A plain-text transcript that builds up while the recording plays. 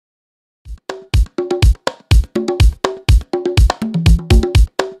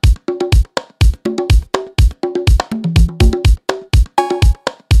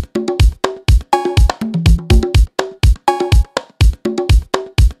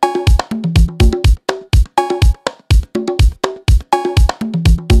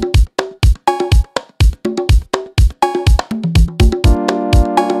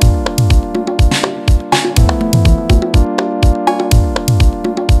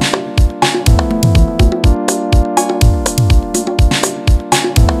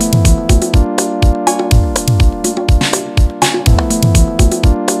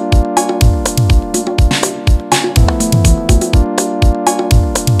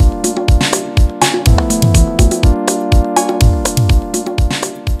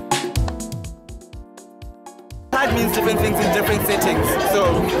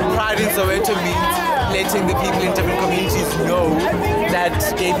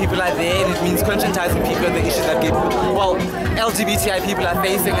people are there, and it means conscientizing people on the issues that LGBTI people are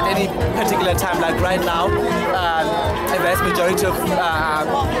facing at any particular time. Like right now, a vast majority of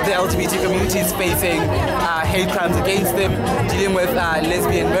the LGBT community is facing hate crimes against them, dealing with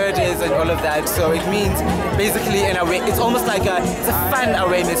lesbian murders and all of that. So it means basically, in a way, it's almost like it's a fun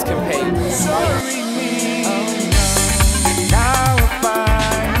awareness campaign.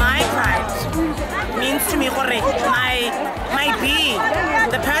 My pride means to me my being,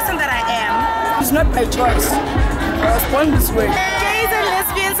 the person that I am. It's not by choice. I was born this way. Gays and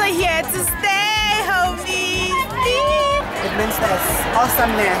lesbians are here to stay, homies. It means this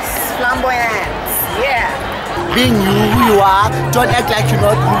awesomeness, flamboyance, yeah. Being you who you are, don't act like you're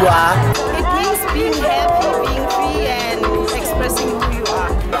not who you are. It means being happy, being free, and expressing who you are.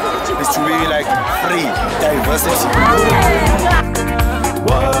 It's to be like free, diversity.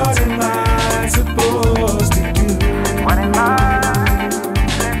 What am I supposed to do? What am I?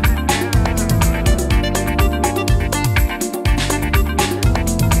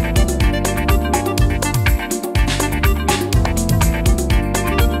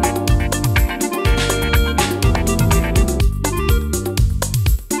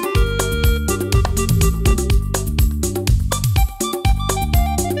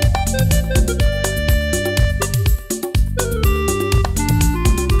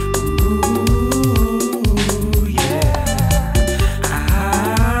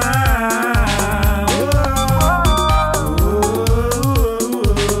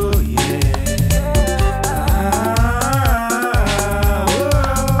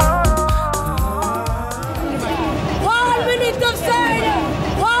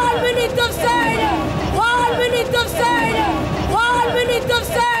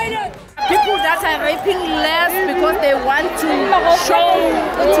 People that are raping less because they want to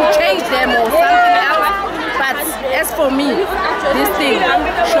change them or something else. But as for me, this thing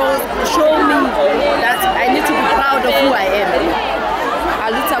show me that I need to be proud of who I am.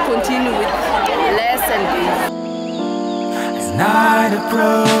 I'll need to continue with less and gain. As night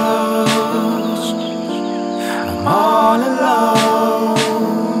approach, I'm all alone.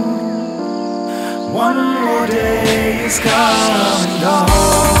 One more day is coming on.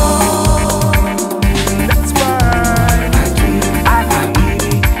 That's why I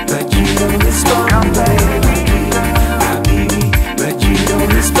dream, but you don't respond, baby. I dream, but you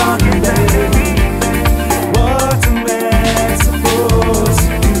don't respond, baby. What am I supposed to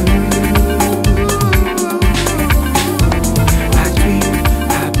do? I dream,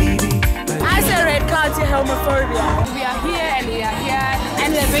 but I say red card to homophobia. We are here and we are here and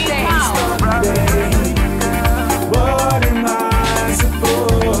we're very proud. what